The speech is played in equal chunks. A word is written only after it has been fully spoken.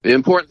The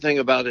important thing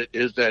about it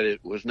is that it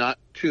was not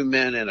two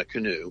men in a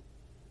canoe.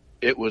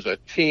 It was a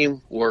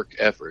teamwork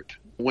effort.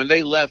 When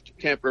they left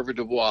Camp River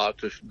du Bois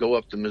to go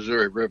up the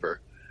Missouri River,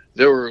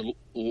 there were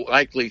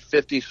likely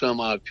 50 some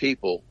odd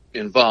people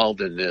involved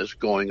in this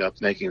going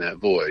up, making that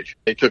voyage.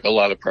 It took a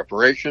lot of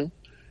preparation.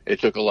 It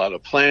took a lot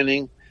of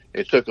planning.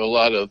 It took a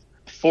lot of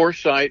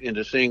foresight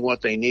into seeing what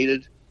they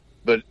needed.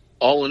 But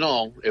all in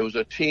all, it was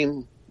a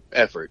team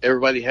effort.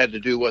 Everybody had to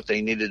do what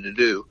they needed to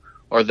do,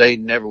 or they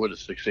never would have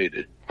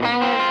succeeded.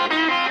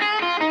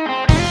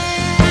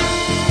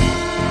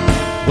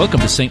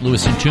 Welcome to St.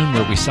 Louis in Tune,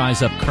 where we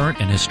size up current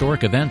and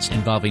historic events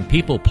involving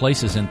people,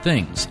 places, and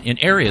things in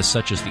areas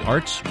such as the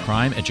arts,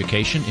 crime,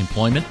 education,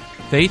 employment,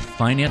 faith,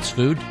 finance,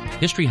 food,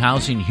 history,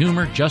 housing,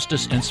 humor,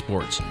 justice, and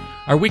sports.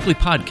 Our weekly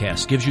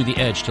podcast gives you the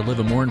edge to live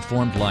a more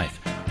informed life.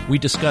 We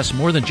discuss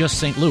more than just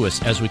St.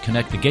 Louis as we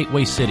connect the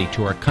gateway city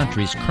to our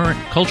country's current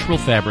cultural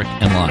fabric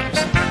and lives.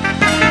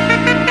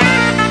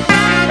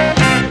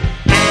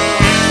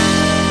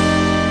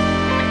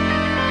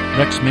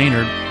 Rex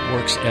Maynard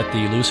works at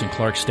the Lewis and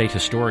Clark State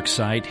Historic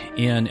Site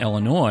in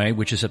Illinois,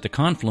 which is at the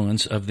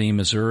confluence of the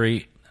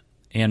Missouri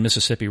and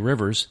Mississippi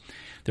rivers.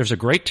 There's a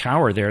great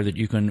tower there that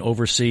you can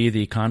oversee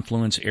the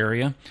confluence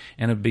area,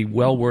 and it'd be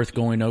well worth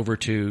going over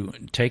to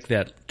take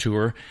that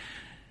tour.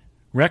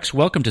 Rex,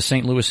 welcome to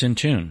St. Louis in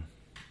Tune.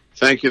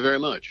 Thank you very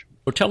much.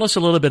 So tell us a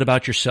little bit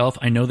about yourself.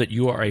 I know that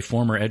you are a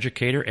former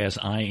educator, as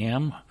I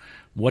am.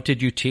 What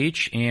did you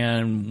teach,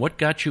 and what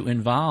got you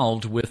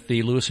involved with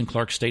the Lewis and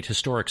Clark State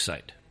Historic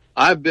Site?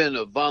 I've been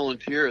a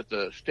volunteer at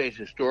the State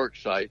Historic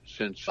Site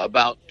since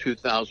about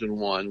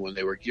 2001, when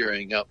they were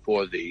gearing up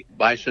for the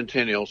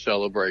bicentennial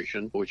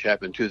celebration, which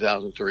happened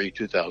 2003,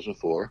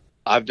 2004.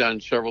 I've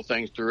done several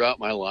things throughout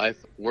my life.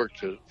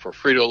 Worked for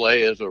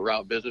Frito-Lay as a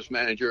route business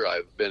manager.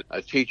 I've been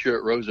a teacher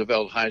at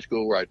Roosevelt High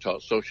School, where I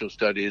taught social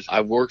studies.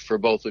 I've worked for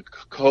both the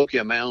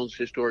Cahokia Mounds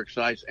Historic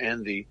Sites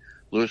and the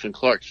Lewis and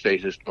Clark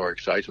State Historic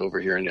Sites over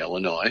here in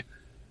Illinois.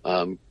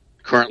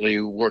 Currently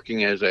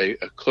working as a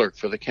clerk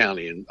for the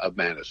county of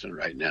Madison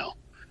right now.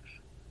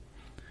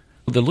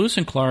 The Lewis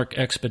and Clark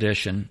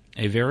expedition,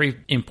 a very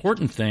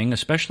important thing,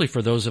 especially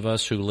for those of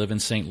us who live in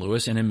St.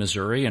 Louis and in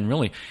Missouri, and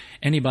really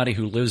anybody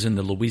who lives in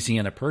the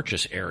Louisiana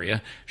Purchase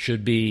area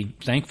should be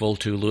thankful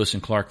to Lewis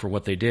and Clark for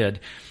what they did.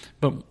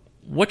 But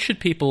what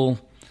should people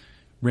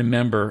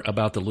remember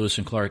about the Lewis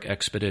and Clark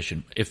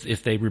expedition?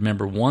 If they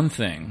remember one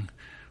thing,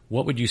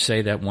 what would you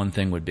say that one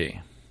thing would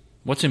be?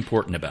 What's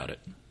important about it?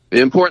 The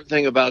important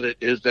thing about it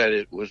is that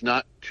it was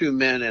not two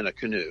men in a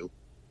canoe.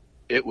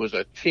 It was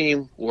a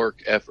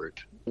teamwork effort.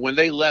 When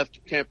they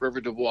left Camp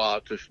River du Bois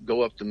to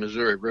go up the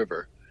Missouri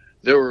River,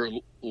 there were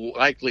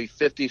likely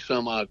 50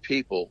 some odd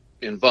people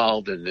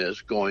involved in this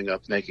going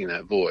up, making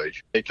that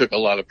voyage. It took a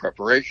lot of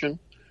preparation.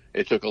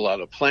 It took a lot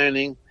of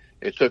planning.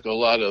 It took a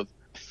lot of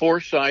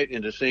foresight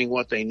into seeing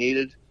what they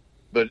needed.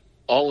 But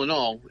all in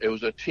all, it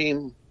was a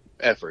team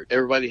effort.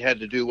 Everybody had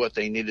to do what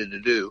they needed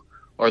to do,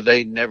 or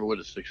they never would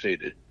have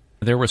succeeded.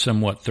 There were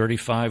some,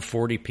 35,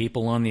 40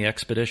 people on the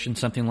expedition,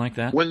 something like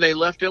that? When they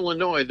left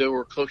Illinois, there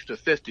were close to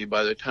 50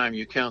 by the time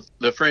you count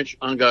the French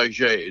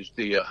engagés,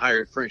 the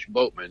hired French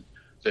boatmen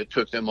that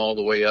took them all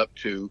the way up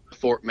to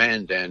Fort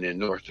Mandan in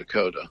North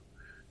Dakota.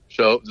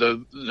 So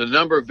the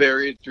number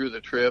varied through the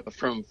trip.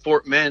 From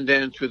Fort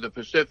Mandan to the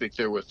Pacific,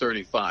 there were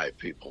 35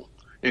 people,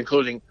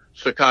 including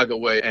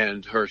Sacagawea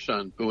and her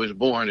son, who was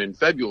born in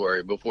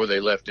February before they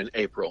left in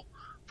April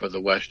for the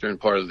western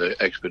part of the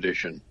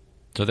expedition.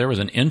 So there was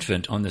an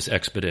infant on this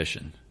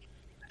expedition.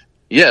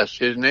 Yes,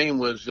 his name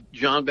was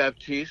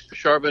Jean-Baptiste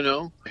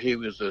Charbonneau. He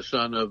was the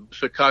son of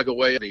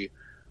Sacagawea, the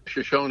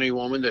Shoshone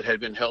woman that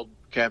had been held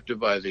captive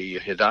by the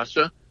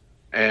Hidatsa,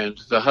 and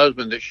the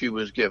husband that she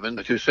was given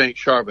to Saint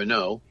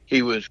Charbonneau.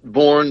 He was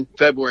born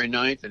February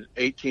 9th in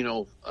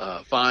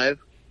 1805,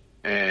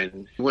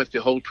 and he went the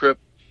whole trip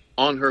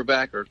on her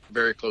back or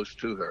very close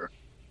to her.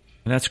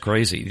 That's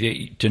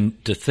crazy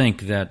to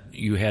think that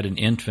you had an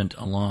infant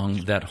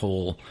along that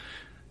whole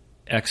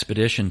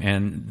expedition,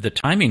 and the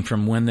timing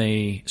from when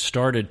they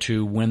started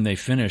to when they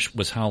finished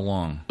was how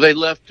long? They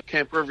left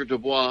Camp River du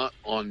Bois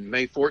on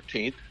May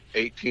 14th,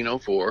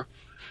 1804,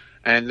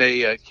 and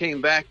they came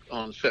back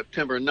on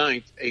September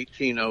 9th,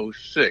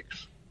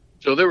 1806.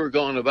 So they were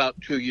gone about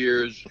 2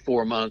 years,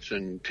 4 months,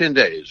 and 10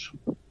 days.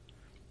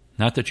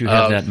 Not that you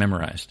have that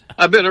memorized.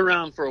 I've been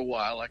around for a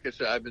while. Like I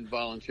said, I've been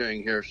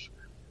volunteering here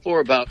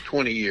for about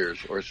 20 years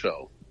or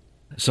so.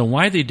 So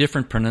why the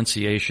different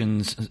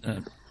pronunciations,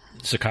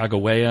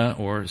 Sacagawea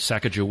or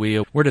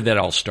Sacagawea? Where did that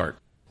all start?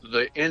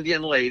 The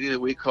Indian lady that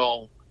we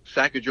call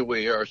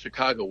Sacagawea or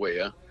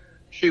Sacagawea,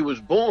 she was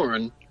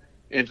born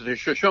into the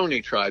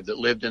Shoshone tribe that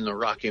lived in the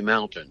Rocky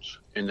Mountains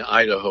in the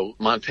Idaho,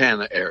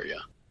 Montana area.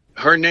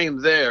 Her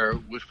name there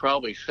was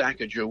probably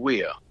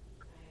Sacagawea.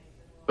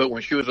 But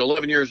when she was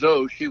 11 years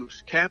old, she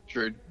was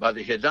captured by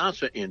the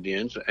Hidatsa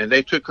Indians, and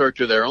they took her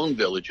to their own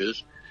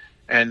villages.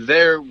 And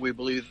there, we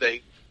believe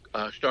they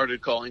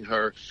started calling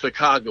her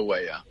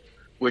Sacagawea,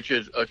 which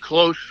is a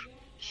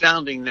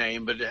close-sounding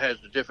name, but it has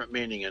a different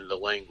meaning in the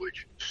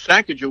language.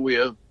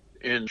 Sacagawea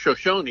in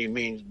Shoshone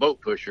means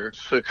boat pusher.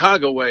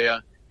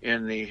 Sacagawea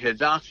in the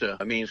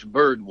Hidatsa means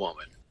bird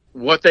woman.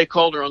 What they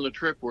called her on the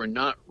trip, we're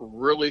not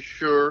really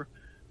sure.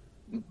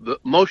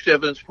 Most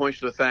evidence points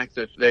to the fact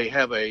that they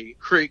have a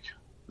creek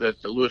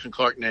that the Lewis and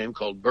Clark named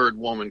called Bird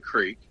Woman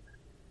Creek.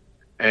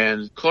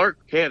 And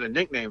Clark had a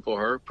nickname for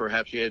her.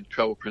 Perhaps he had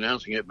trouble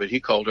pronouncing it, but he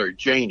called her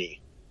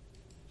Janie.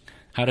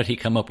 How did he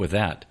come up with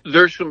that?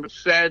 There's some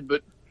sad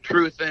but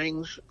true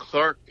things.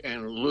 Clark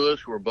and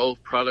Lewis were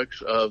both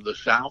products of the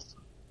South,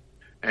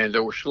 and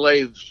there were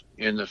slaves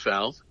in the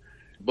South.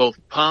 Both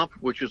Pomp,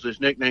 which is his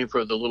nickname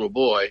for the little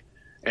boy,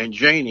 and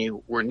Janie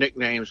were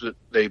nicknames that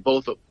they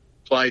both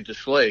applied to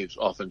slaves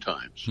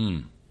oftentimes.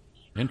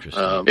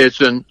 Interesting. It's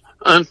an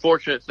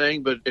unfortunate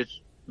thing, but it's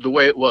the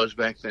way it was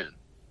back then.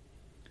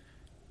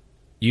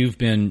 You've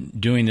been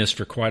doing this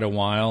for quite a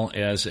while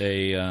as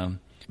a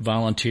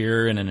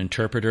volunteer and an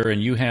interpreter,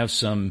 and you have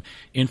some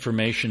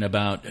information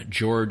about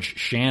George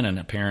Shannon,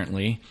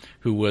 apparently,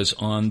 who was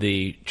on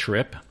the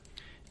trip.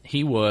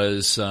 He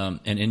was an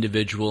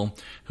individual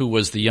who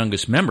was the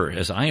youngest member,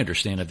 as I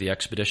understand, of the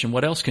expedition.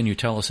 What else can you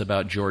tell us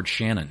about George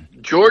Shannon?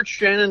 George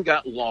Shannon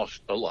got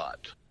lost a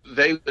lot.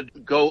 They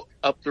would go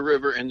up the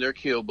river in their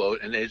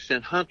keelboat, and they'd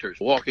send hunters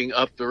walking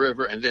up the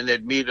river, and then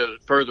they'd meet at a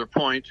further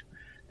point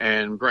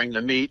and bring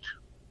the meat,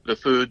 the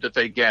food that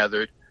they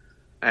gathered.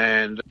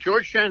 And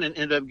George Shannon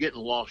ended up getting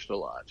lost a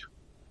lot.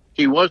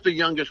 He was the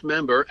youngest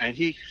member, and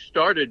he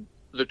started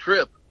the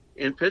trip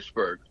in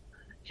Pittsburgh.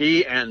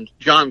 He and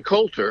John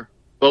Coulter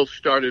both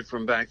started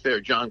from back there.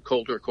 John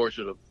Coulter, of course,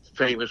 is a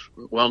famous,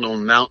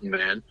 well-known mountain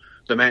man,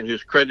 the man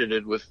who's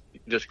credited with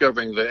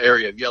discovering the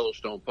area of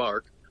Yellowstone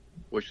Park,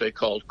 which they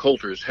called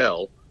Coulter's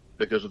Hell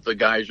because of the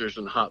geysers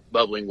and hot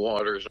bubbling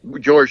waters.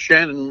 George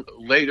Shannon,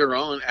 later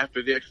on,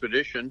 after the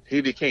expedition,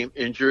 he became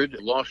injured,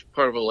 lost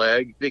part of a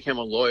leg, became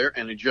a lawyer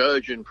and a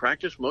judge, and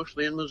practiced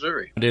mostly in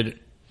Missouri. Did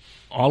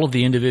all of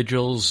the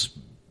individuals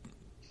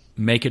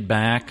make it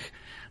back?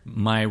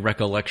 My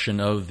recollection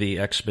of the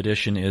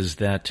expedition is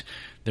that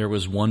there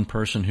was one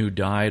person who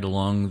died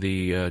along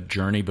the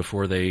journey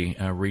before they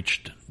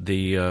reached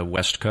the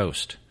West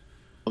Coast.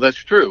 Well, that's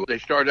true. They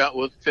started out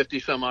with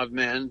 50-some-odd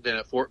men. Then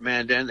at Fort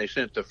Mandan, they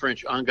sent the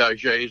French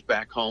engagés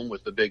back home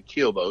with the big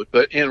keelboat.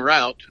 But en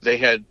route, they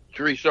had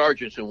 3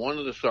 sergeants, and one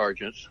of the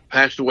sergeants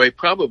passed away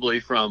probably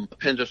from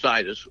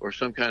appendicitis or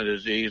some kind of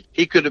disease.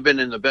 He could have been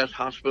in the best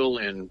hospital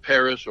in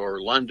Paris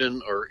or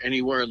London or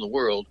anywhere in the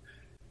world.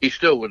 He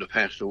still would have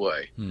passed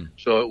away.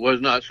 So it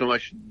was not so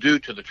much due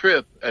to the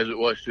trip as it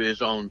was to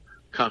his own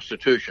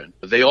constitution.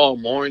 They all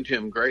mourned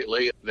him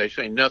greatly. They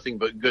say nothing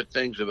but good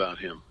things about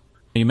him.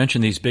 You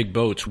mentioned these big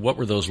boats. What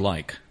were those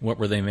like? What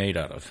were they made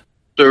out of?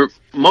 They're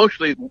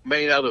mostly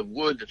made out of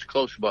wood that's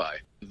close by.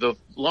 The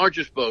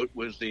largest boat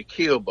was the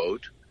keel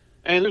boat,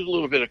 and there's a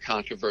little bit of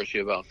controversy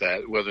about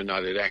that, whether or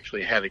not it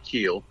actually had a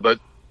keel. But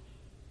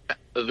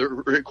the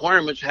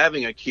requirements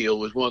having a keel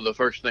was one of the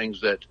first things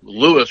that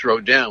Lewis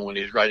wrote down when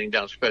he was writing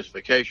down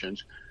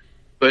specifications.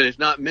 But it's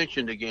not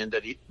mentioned again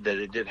that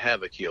it did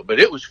have a keel.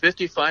 But it was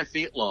 55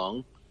 feet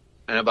long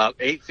and about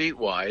 8 feet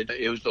wide.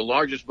 It was the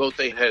largest boat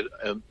they had.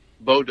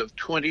 Boat of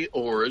 20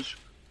 oars,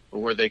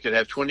 where they could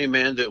have 20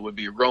 men that would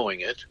be rowing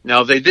it.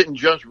 Now, they didn't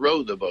just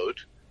row the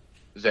boat.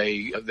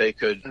 They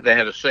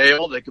had a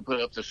sail. They could put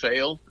up the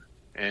sail,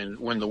 and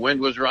when the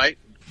wind was right,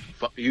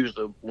 use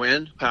the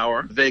wind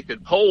power. They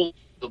could pole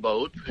the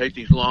boat, take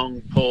these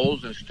long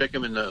poles and stick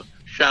them in the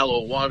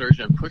shallow waters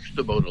and push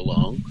the boat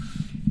along.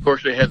 Of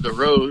course, they had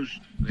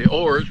the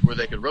oars where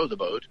they could row the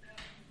boat.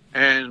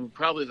 And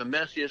probably the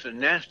messiest and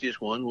nastiest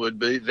one would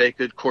be they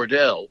could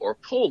cordel or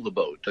pull the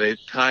boat. They'd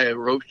tie a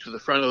rope to the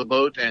front of the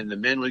boat, and the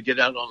men would get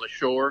out on the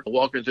shore,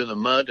 walking through the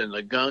mud and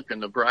the gunk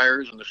and the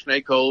briars and the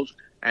snake holes,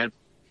 and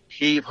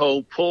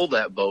heave-ho pull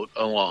that boat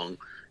along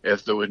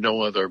if there were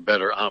no other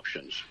better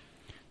options.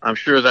 I'm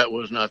sure that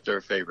was not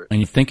their favorite.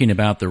 And you're thinking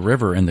about the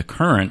river and the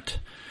current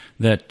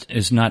that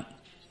is not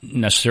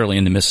necessarily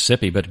in the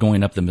Mississippi, but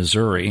going up the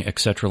Missouri, et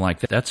cetera, like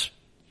that. That's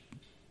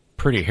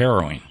pretty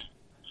harrowing.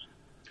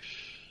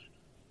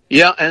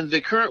 Yeah, and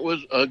the current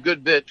was a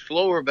good bit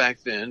slower back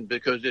then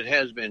because it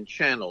has been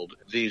channeled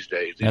these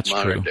days, these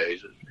modern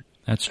days.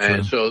 That's true.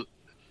 And so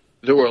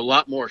there were a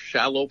lot more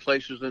shallow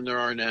places than there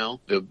are now.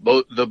 The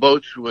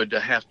boats would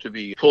have to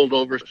be pulled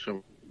over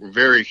some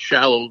very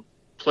shallow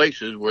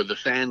places where the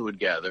sand would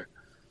gather.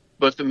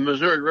 But the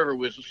Missouri River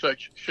was in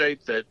such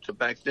shape that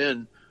back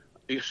then,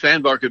 a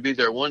sandbar could be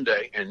there one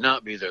day and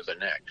not be there the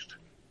next.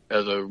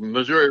 The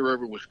Missouri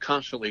River was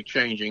constantly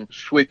changing,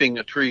 sweeping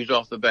the trees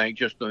off the bank,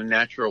 just the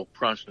natural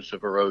process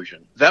of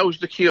erosion. That was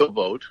the keel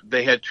boat.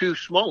 They had 2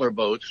 smaller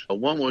boats.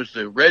 One was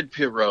the Red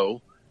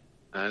Pirogue,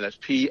 that's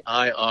Pirougue.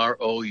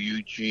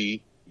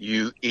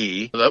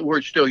 That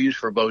word's still used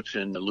for boats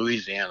in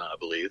Louisiana, I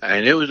believe.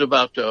 And it was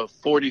about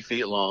 40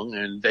 feet long,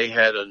 and they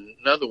had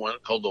another one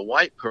called the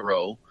White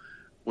Pirogue,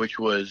 which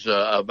was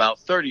about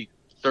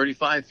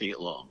 35 feet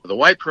long. The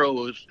White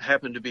Pirogue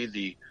happened to be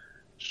the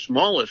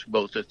smallest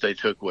boat that they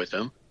took with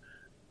them,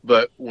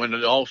 But when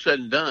it all said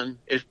and done,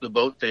 it's the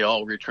boat they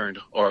all returned,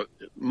 or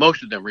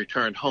most of them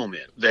returned home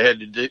in. They had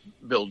to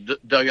build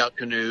dugout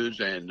canoes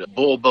and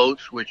bull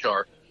boats, which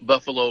are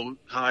buffalo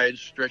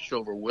hides stretched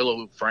over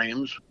willow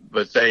frames,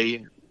 but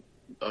they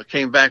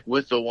came back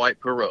with the white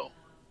Perot.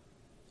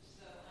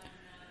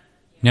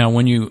 Now,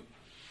 when you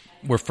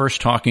were first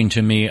talking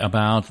to me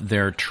about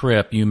their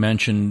trip, you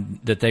mentioned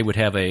that they would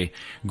have a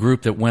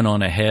group that went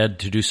on ahead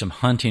to do some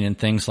hunting and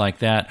things like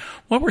that.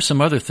 What were some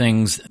other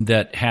things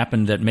that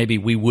happened that maybe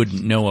we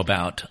wouldn't know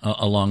about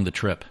along the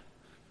trip?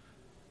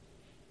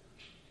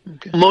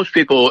 Okay. Most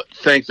people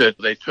think that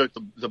they took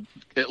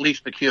at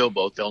least the keel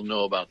boat. They'll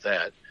know about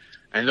that.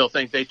 And they'll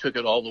think they took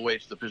it all the way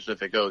to the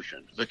Pacific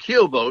Ocean. The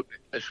keel boat,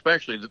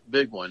 especially the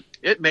big one,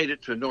 it made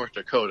it to North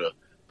Dakota,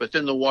 but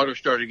then the water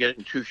started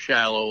getting too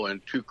shallow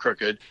and too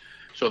crooked,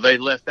 so they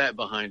left that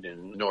behind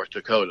in North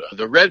Dakota.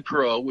 The Red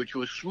Perot, which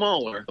was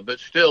smaller, but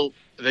still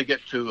they get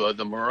to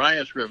the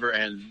Marias River,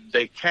 and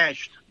they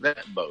cached that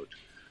boat.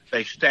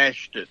 They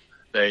stashed it.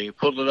 They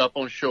pulled it up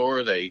on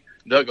shore. They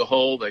dug a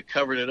hole. They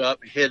covered it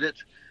up, hid it,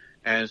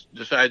 and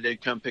decided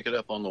they'd come pick it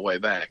up on the way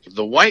back.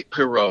 The White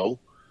Perot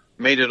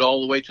made it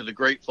all the way to the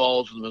Great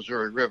Falls of the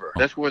Missouri River.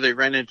 That's where they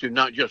ran into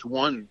not just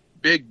one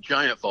big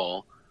giant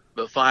fall,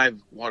 but 5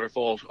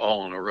 waterfalls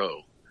all in a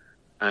row.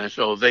 And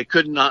so they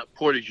could not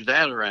portage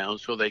that around,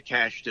 so they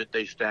cached it,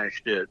 they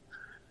stashed it.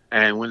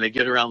 And when they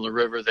get around the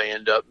river, they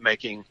end up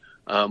making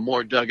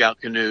more dugout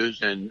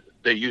canoes, and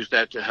they use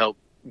that to help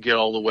get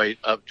all the way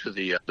up to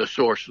the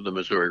source of the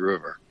Missouri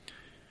River.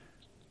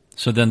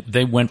 So then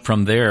they went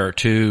from there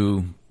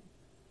to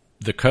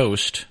the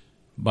coast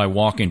by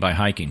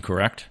hiking,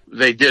 correct?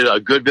 They did a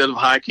good bit of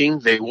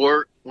hiking.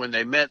 When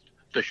they met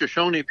the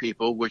Shoshone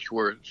people, which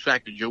were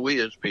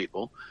Sacagawea's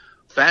people,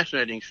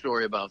 fascinating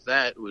story about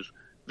that was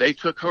they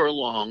took her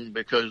along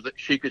because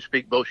she could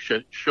speak both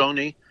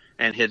Shoshone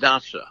and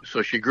Hidatsa.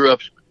 So she grew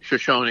up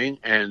Shoshone,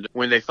 and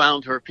when they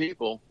found her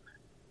people,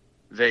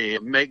 they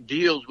make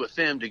deals with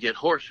them to get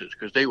horses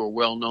because they were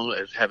well known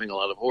as having a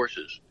lot of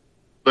horses.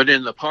 But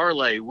in the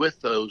parley with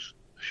those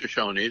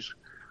Shoshones,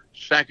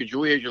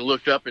 Sacagawea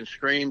looked up and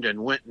screamed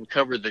and went and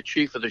covered the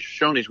chief of the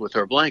Shoshones with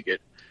her blanket.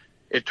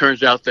 It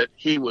turns out that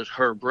he was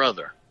her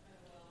brother.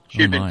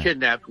 She had been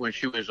kidnapped when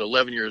she was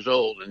 11 years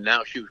old, and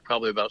now she was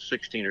probably about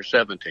 16 or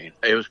 17.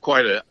 It was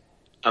quite an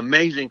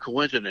amazing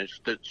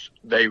coincidence that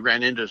they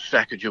ran into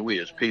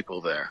Sacagawea's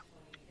people there.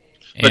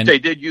 But they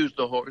did use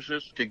the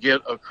horses to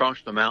get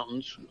across the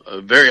mountains, a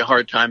very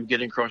hard time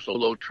getting across the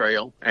low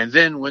trail. And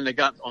then when they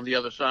got on the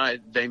other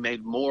side, they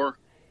made more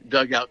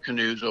dugout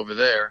canoes over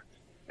there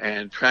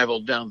and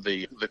traveled down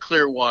the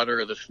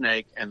Clearwater, the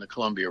Snake, and the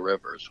Columbia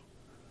rivers.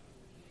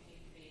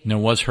 Now,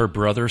 was her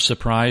brother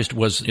surprised?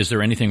 Is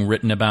there anything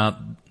written about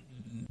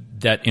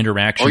that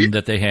interaction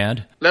that they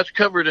had? That's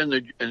covered in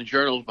the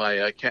journals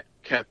by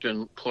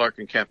Captain Clark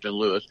and Captain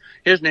Lewis.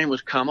 His name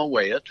was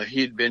Kamawayat.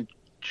 He'd been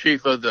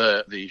chief of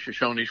the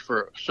Shoshones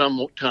for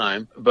some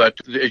time, but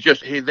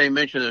they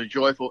mentioned it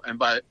joyful,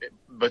 but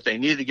they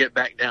needed to get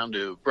back down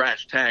to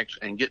brass tacks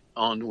and get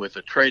on with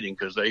the trading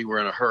because they were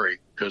in a hurry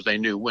because they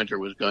knew winter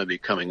was going to be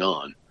coming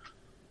on.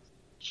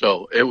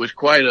 So it was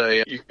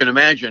you can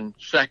imagine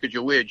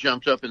Sacagawea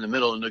jumps up in the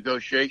middle of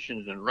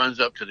negotiations and runs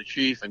up to the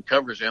chief and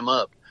covers him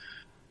up.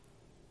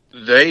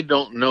 They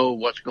don't know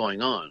what's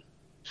going on.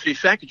 See,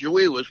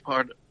 Sacagawea was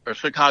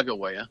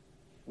Sacagawea,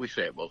 we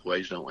say it both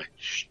ways, don't we?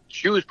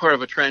 She was part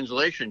of a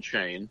translation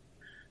chain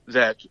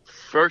that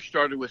first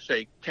started with,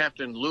 say,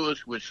 Captain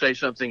Lewis would say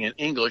something in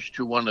English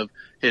to one of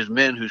his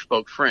men who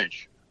spoke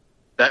French.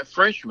 That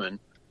Frenchman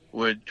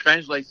would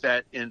translate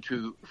that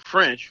into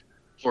French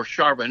for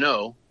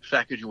Charbonneau,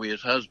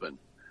 Sacagawea's husband.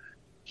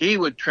 He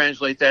would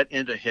translate that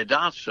into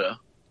Hidatsa,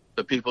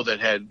 the people that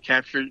had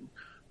captured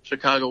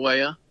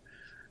Sacagawea.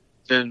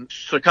 Then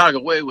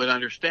Sacagawea would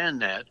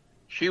understand that.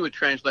 She would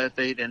translate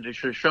that into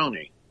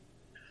Shoshone.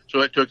 So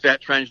it took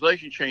that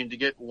translation chain to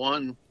get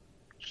one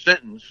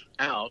sentence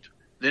out.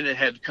 Then it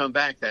had to come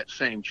back that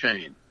same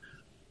chain.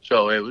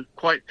 So it was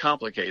quite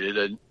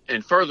complicated.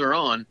 And further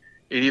on,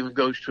 it even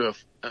goes to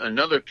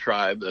another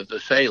tribe, the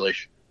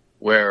Salish,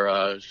 where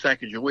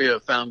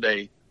Sacagawea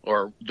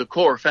the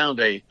Corps found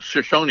a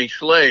Shoshone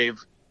slave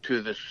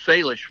to the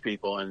Salish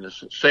people, and the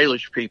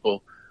Salish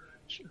people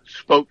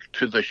spoke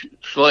to the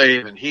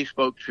slave, and he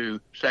spoke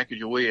to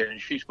Sacagawea, and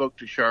she spoke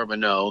to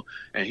Charbonneau,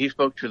 and he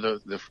spoke to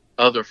the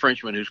other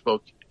Frenchman who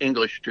spoke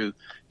English to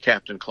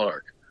Captain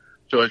Clark.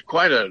 So it's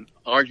quite an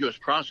arduous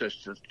process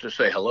to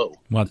say hello.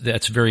 Well,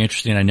 that's very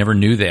interesting. I never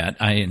knew that.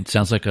 It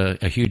sounds like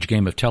a huge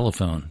game of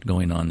telephone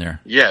going on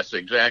there. Yes,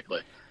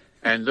 exactly.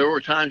 And there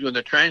were times when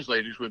the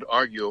translators would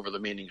argue over the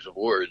meanings of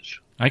words.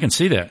 I can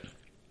see that.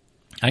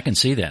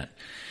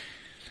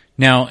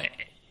 Now,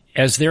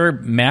 as they're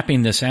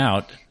mapping this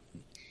out,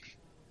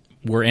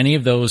 were any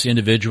of those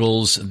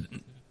individuals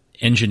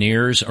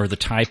engineers or the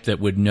type that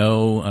would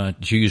know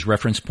to use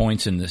reference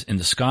points in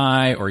the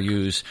sky or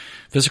use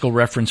physical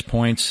reference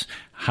points?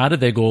 How did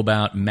they go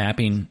about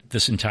mapping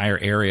this entire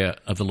area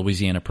of the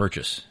Louisiana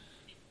Purchase?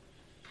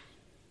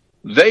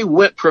 They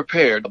went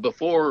prepared.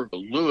 Before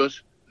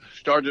Lewis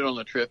started on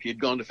the trip, he'd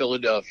gone to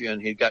Philadelphia,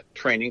 and he got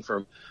training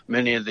from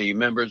many of the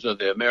members of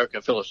the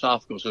American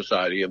Philosophical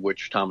Society, of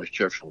which Thomas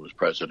Jefferson was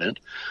president.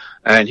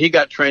 And he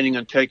got training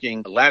on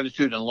taking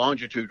latitude and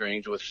longitude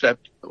readings with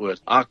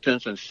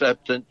octants and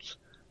septants.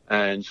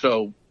 And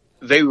so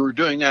they were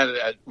doing that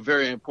at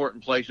very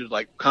important places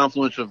like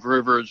confluence of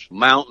rivers,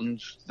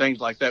 mountains, things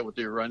like that, what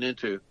they run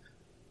into.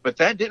 But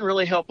that didn't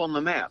really help on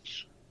the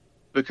maps,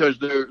 because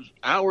there's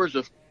hours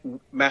of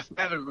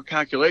mathematical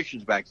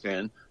calculations back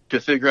then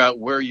to figure out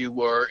where you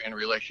were in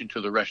relation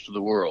to the rest of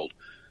the world.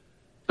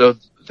 The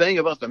thing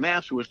about the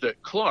maps was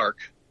that Clark,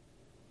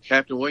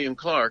 Captain William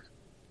Clark,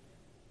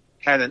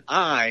 had an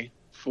eye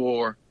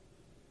for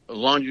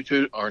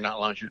longitude, or not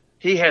longitude,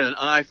 he had an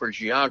eye for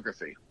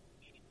geography.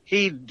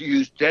 He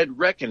used dead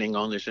reckoning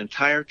on this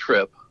entire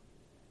trip,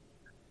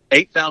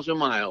 8,000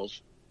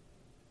 miles,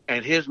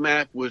 and his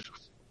map was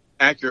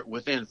accurate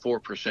within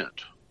 4%.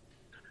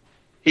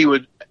 He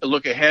would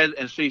look ahead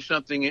and see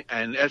something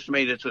and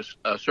estimate it's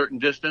a certain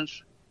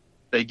distance.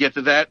 They'd get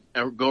to that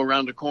and go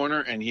around the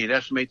corner, and he'd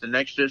estimate the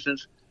next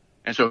distance.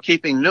 And so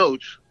keeping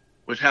notes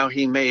was how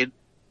he made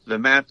the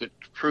map that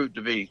proved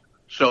to be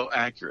so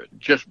accurate,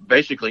 just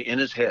basically in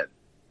his head.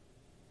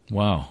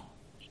 Wow.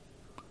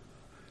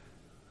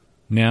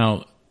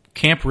 Now,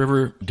 Camp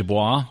River du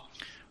Bois,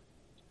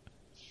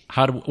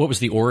 what was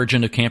the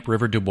origin of Camp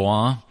River du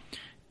Bois,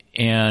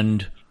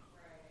 and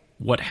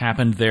what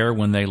happened there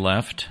when they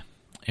left?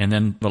 And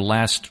then the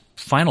last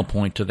final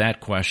point to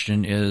that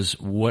question is,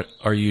 what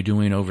are you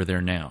doing over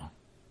there now?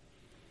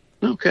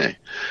 Okay.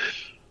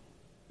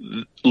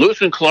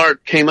 Lewis and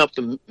Clark came up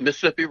the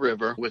Mississippi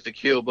River with the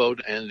keel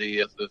boat and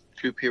the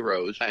two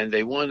pirogues, and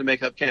they wanted to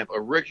make up camp.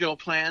 Original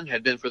plan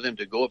had been for them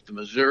to go up the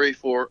Missouri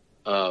for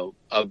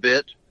a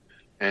bit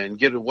and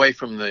get away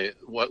from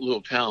what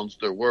little towns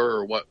there were,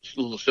 or what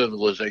little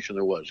civilization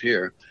there was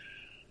here.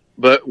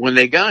 But when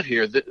they got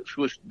here,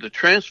 the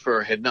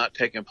transfer had not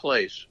taken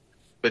place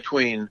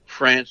between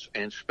France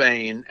and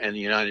Spain and the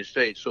United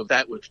States. So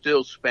that was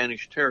still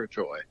Spanish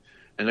territory,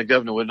 and the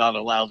governor would not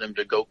allow them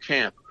to go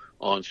camp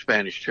on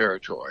Spanish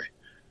territory.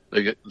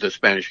 The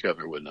Spanish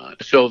governor would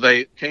not. So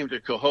they came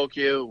to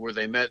Cahokia, where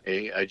they met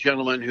a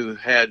gentleman who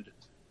had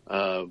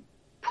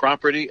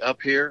property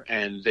up here,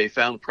 and they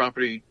found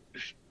property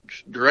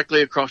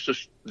directly across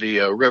the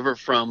river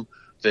from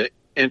the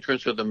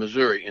entrance of the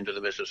Missouri into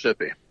the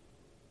Mississippi.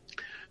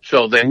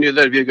 So they knew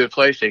that'd be a good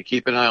place. They'd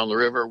keep an eye on the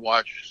river,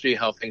 watch, see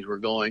how things were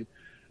going.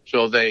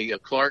 So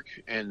Clark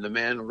and the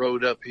men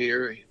rowed up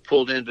here,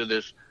 pulled into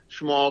this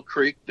small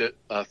creek that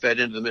fed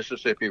into the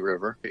Mississippi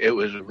River. It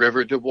was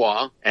River du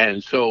Bois,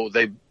 and so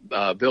they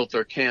built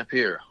their camp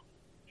here.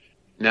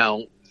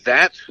 Now,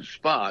 that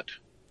spot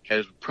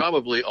has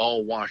probably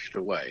all washed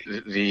away.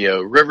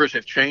 The rivers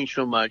have changed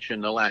so much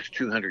in the last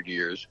 200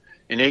 years.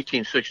 In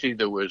 1860,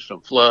 there was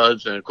some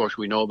floods, and of course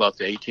we know about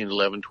the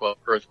 1811-12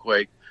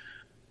 earthquake.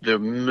 The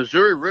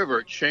Missouri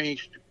River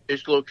changed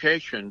its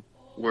location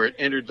where it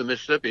entered the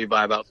Mississippi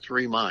by about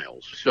 3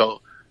 miles.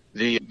 So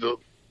the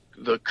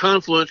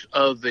confluence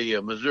of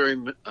the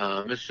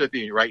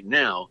Mississippi right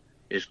now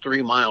is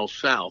 3 miles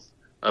south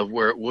of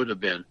where it would have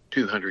been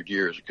 200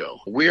 years ago.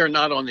 We are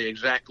not on the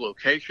exact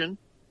location,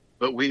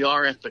 but we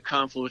are at the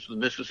confluence of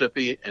the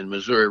Mississippi and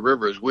Missouri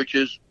rivers, which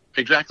is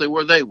exactly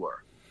where they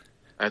were,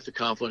 at the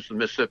confluence of the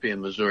Mississippi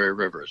and Missouri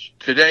rivers.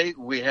 Today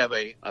we have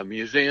a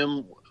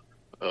museum,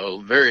 a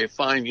very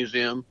fine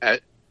museum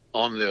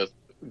on the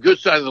good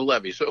side of the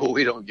levee, so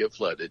we don't get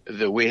flooded.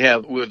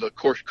 Of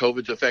course,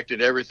 COVID's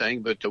affected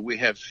everything, but we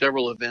have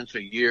several events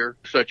a year,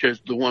 such as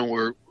the one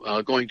we're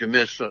going to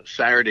miss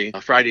Friday,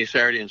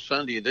 Saturday, and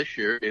Sunday this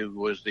year. It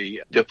was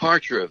the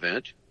departure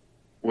event,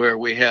 where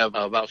we have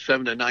about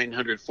 700 to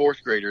 900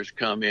 fourth graders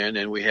come in,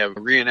 and we have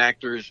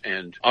reenactors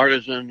and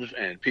artisans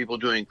and people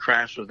doing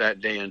crafts of that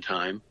day and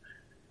time.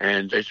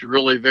 And it's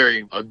really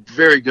a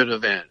very good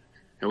event.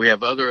 And we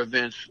have other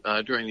events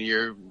during the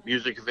year,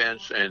 music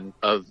events and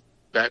of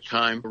that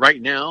time.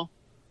 Right now,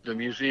 the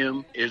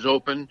museum is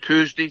open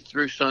Tuesday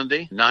through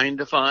Sunday, 9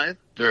 to 5.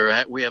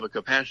 We have a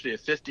capacity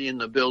of 50 in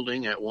the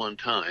building at one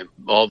time,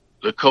 all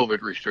the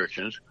COVID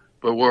restrictions.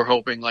 But we're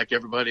hoping, like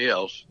everybody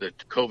else, that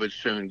COVID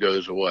soon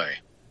goes away.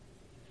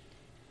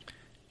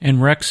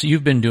 And Rex,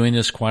 you've been doing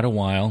this quite a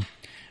while.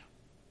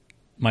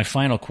 My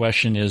final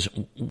question is,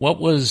 what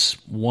was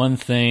one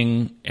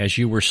thing as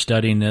you were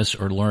studying this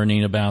or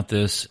learning about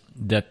this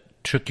that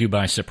took you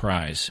by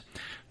surprise?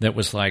 That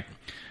was like,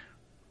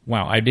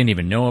 wow, I didn't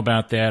even know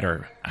about that,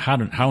 or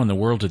how in the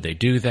world did they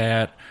do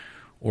that,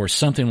 or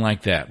something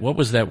like that. What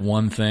was that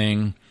one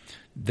thing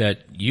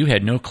that you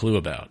had no clue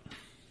about?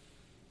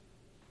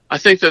 I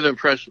think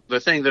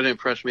the thing that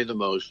impressed me the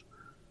most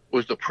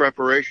was the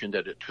preparation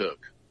that it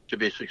took to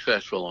be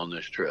successful on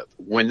this trip.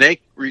 When they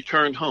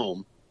returned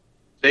home,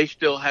 they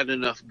still had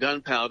enough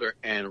gunpowder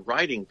and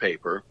writing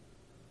paper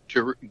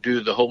to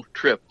do the whole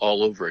trip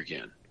all over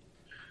again.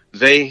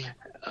 They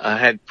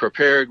had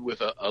prepared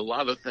with a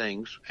lot of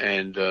things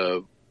and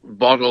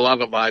bought a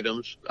lot of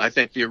items. I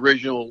think the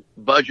original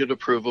budget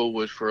approval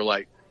was for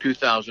like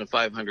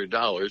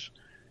 $2,500,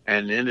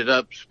 and ended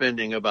up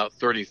spending about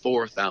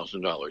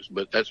 $34,000,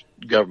 but that's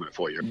government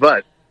for you.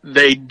 But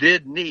they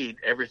did need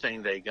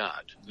everything they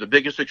got. The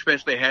biggest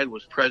expense they had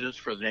was presents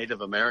for the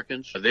Native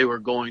Americans. They were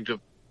going to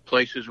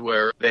places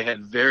where they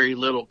had very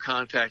little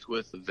contact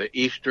with the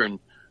Eastern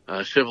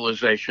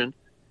civilization,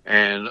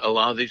 and a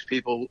lot of these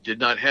people did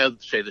not have,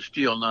 say, the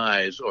steel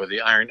knives or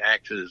the iron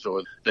axes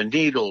or the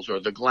needles or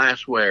the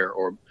glassware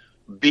or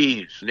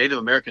beads. Native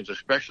Americans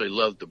especially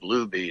loved the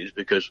blue beads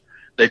because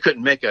they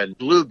couldn't make a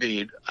blue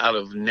bead out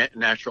of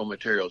natural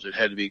materials. It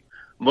had to be,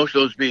 most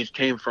of those beads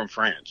came from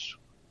France.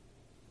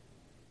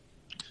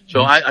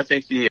 So I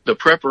think the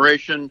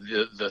preparation,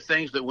 the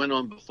things that went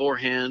on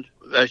beforehand,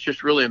 that's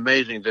just really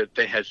amazing that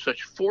they had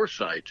such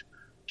foresight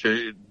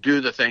to do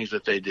the things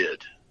that they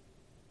did.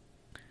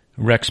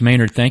 Rex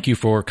Maynard, thank you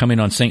for coming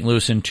on St.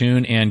 Louis in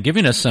Tune and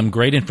giving us some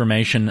great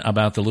information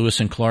about the Lewis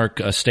and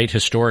Clark State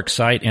Historic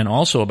Site and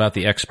also about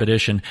the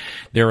expedition.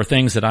 There are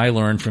things that I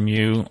learned from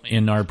you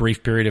in our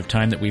brief period of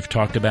time that we've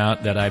talked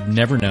about that I've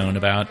never known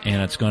about,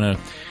 and it's going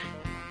to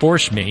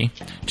force me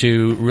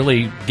to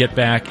really get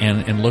back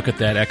and look at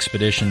that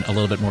expedition a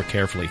little bit more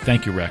carefully.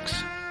 Thank you, Rex.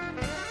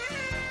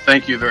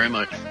 Thank you very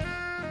much.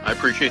 I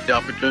appreciate the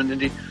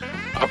opportunity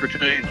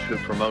to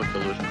promote the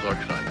Lewis and Clark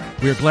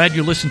site. We are glad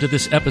you listened to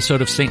this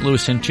episode of St.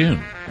 Louis in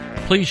Tune.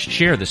 Please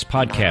share this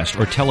podcast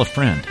or tell a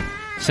friend.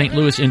 St.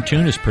 Louis in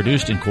Tune is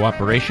produced in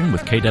cooperation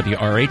with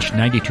KWRH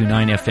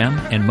 92.9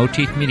 FM and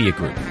Motif Media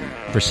Group.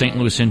 For St.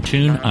 Louis in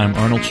Tune, I'm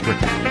Arnold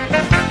Strickland.